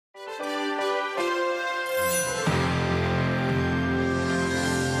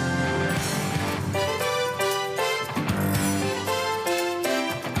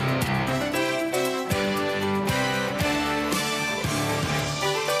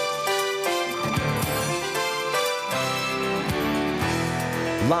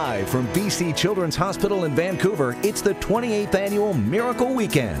Live from BC Children's Hospital in Vancouver, it's the 28th Annual Miracle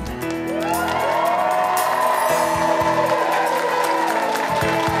Weekend.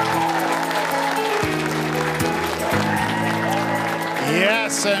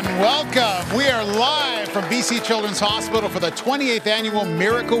 Yes, and welcome. We are live from BC Children's Hospital for the 28th Annual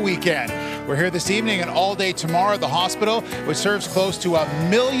Miracle Weekend. We're here this evening and all day tomorrow at the hospital, which serves close to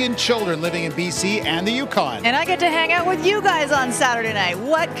 1 million children living in BC and the Yukon. And I get to hang out with you guys on Saturday night.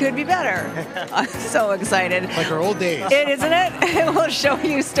 What could be better? I'm so excited. Like our old days. Isn't it? We'll show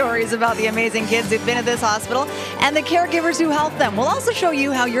you stories about the amazing kids who've been at this hospital and the caregivers who help them. We'll also show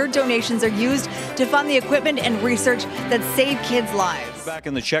you how your donations are used to fund the equipment and research that save kids' lives. Back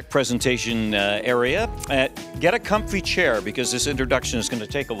in the check presentation area, get a comfy chair because this introduction is going to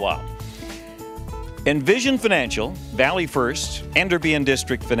take a while. Envision Financial, Valley First, Enderby and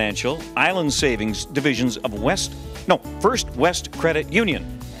District Financial, Island Savings divisions of First West Credit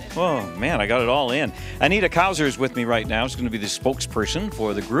Union. Oh man, I got it all in. Anita Kauser is with me right now. She's going to be the spokesperson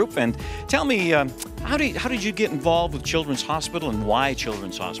for the group. And tell me, how did you get involved with Children's Hospital and why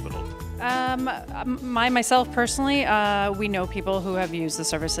Children's Hospital? Myself personally, we know people who have used the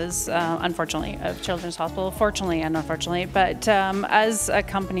services, unfortunately, of Children's Hospital, fortunately and unfortunately. But as a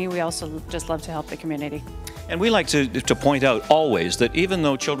company, we also just love to help the community. And we like to point out always that even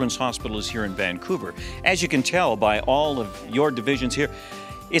though Children's Hospital is here in Vancouver, as you can tell by all of your divisions here,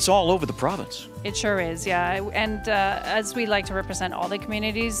 it's all over the province. It sure is, yeah. And as we like to represent all the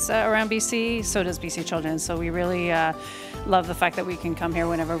communities around BC, so does BC Children's. So we really love the fact that we can come here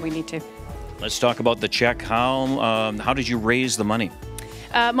whenever we need to. Let's talk about the check. How did you raise the money?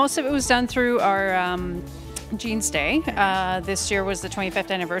 Most of it was done through our Jeans Day. This year was the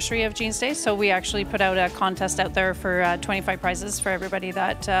 25th anniversary of Jeans Day, so we actually put out a contest out there for 25 prizes for everybody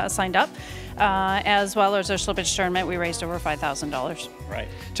that signed up. As well as our slippage tournament, we raised over $5,000. Right.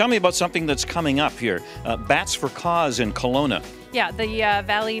 Tell me about something that's coming up here. Bats for Cause in Kelowna. Yeah, the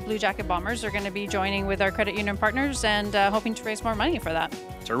Valley Blue Jacket Bombers are going to be joining with our credit union partners and hoping to raise more money for that.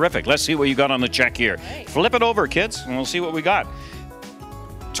 Terrific. Let's see what you got on the check here. Right. Flip it over, kids, and we'll see what we got.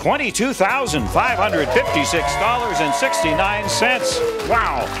 $22,556.69.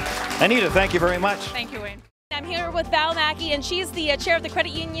 Wow. Anita, thank you very much. Thank you, Wayne. I'm here with Val Mackey, and she's the chair of the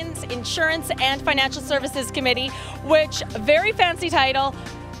Credit Union's Insurance and Financial Services Committee, which, very fancy title.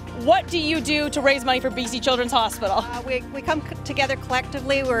 What do you do to raise money for BC Children's Hospital? We come together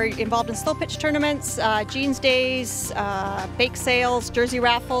collectively. We're involved in slow pitch tournaments, jeans days, bake sales, jersey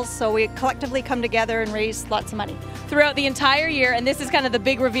raffles. So we collectively come together and raise lots of money. Throughout the entire year, and this is kind of the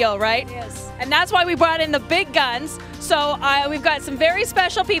big reveal, right? Yes. And that's why we brought in the big guns. So we've got some very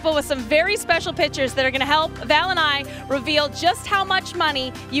special people with some very special pictures that are going to help Val and I reveal just how much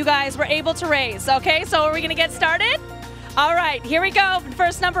money you guys were able to raise. Okay, so are we going to get started? All right, here we go. The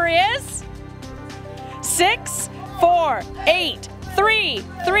first number is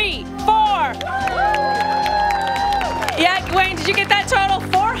 6483334. Yeah, Wayne, did you get that total?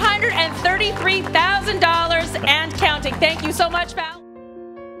 $433,000 and counting. Thank you so much, Val.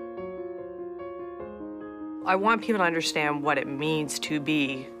 I want people to understand what it means to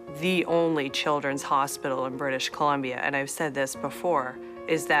be the only children's hospital in British Columbia, and I've said this before,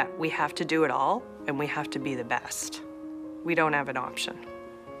 is that we have to do it all and we have to be the best. We don't have an option.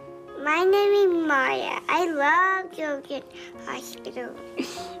 My name is Maya. I love Children's Hospital.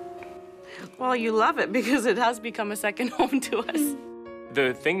 Well, you love it because it has become a second home to us.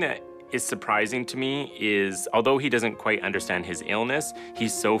 The thing that is surprising to me is, although he doesn't quite understand his illness,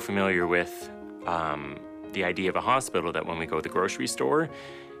 he's so familiar with the idea of a hospital that when we go to the grocery store,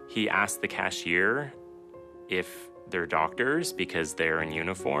 he asks the cashier if they're doctors because they're in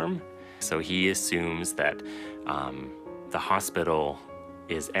uniform. So he assumes that the hospital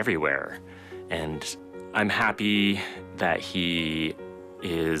is everywhere. And I'm happy that he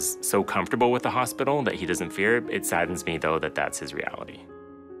is so comfortable with the hospital that he doesn't fear it. It saddens me, though, that that's his reality.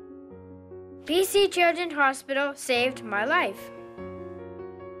 BC Children's Hospital saved my life.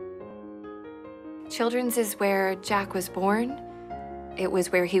 Children's is where Jack was born, it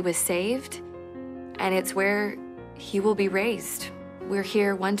was where he was saved, and it's where he will be raised. We're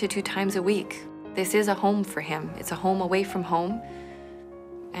here 1 to 2 times a week. This is a home for him. It's a home away from home,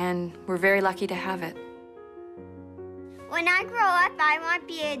 and we're very lucky to have it. When I grow up, I want to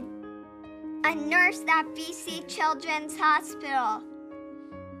be a nurse at BC Children's Hospital.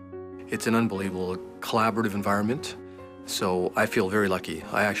 It's an unbelievable collaborative environment, so I feel very lucky.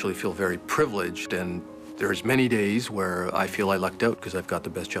 I actually feel very privileged, and there's many days where I feel I lucked out because I've got the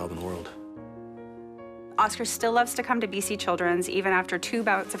best job in the world. Oscar still loves to come to BC Children's even after 2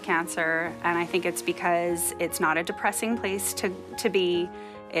 bouts of cancer, and I think it's because it's not a depressing place to be.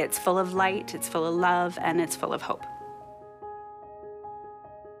 It's full of light, it's full of love, and it's full of hope.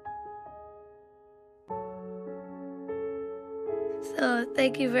 So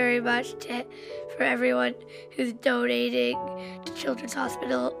thank you very much for everyone who's donating to Children's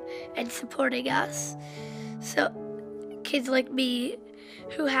Hospital and supporting us. So kids like me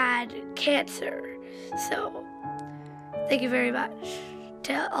who had cancer. So thank you very much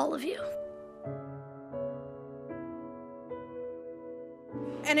to all of you.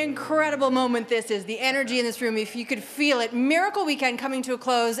 An incredible moment this is, the energy in this room, if you could feel it. Miracle Weekend coming to a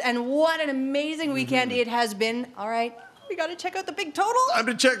close, and what an amazing weekend it has been. All right, we got to check out the big total. Time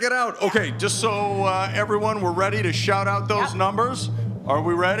to check it out. Okay, just so everyone, we're ready to shout out those numbers. Are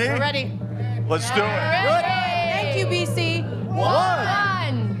we ready? We're ready. Let's do it. Good. Thank you, BC.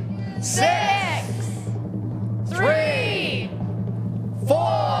 1, 6, 3,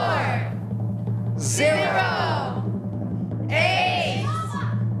 4, 0, 8.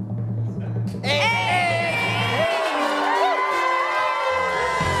 There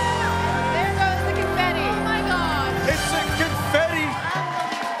goes the confetti. Oh my God. It's a confetti.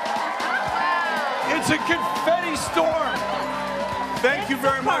 It's a confetti storm. Thank you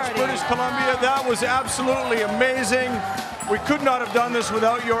very much, British Columbia. That was absolutely amazing. We could not have done this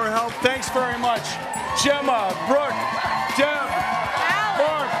without your help. Thanks very much, Gemma, Brooke, Deb,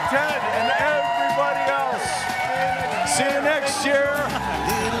 Mark, Ted, and everybody else. See you next year.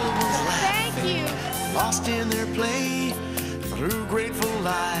 Thank you. Lost in their play, through grateful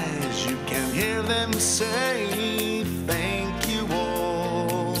eyes, you can hear them say, thank you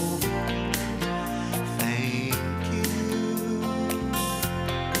all. Thank you.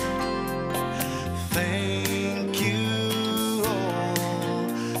 Thank you all.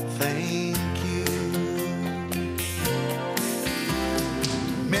 Thank you.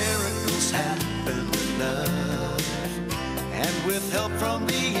 Miracles happen with love and with help from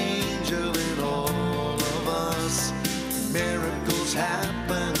the angel in all of us. Miracles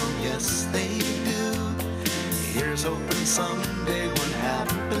happen, oh yes they do. Here's hoping someday what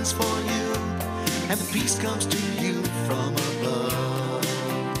happens for you, and the peace comes to you from above.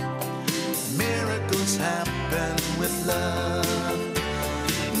 Miracles happen with love.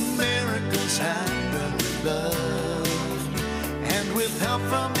 Miracles happen with love, and with help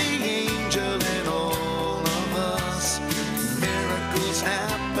from the angel in all of us. Miracles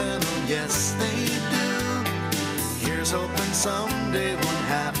happen, oh yes they do. Here's hoping someday what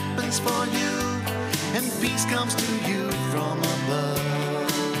happens for you, and peace comes to you from above.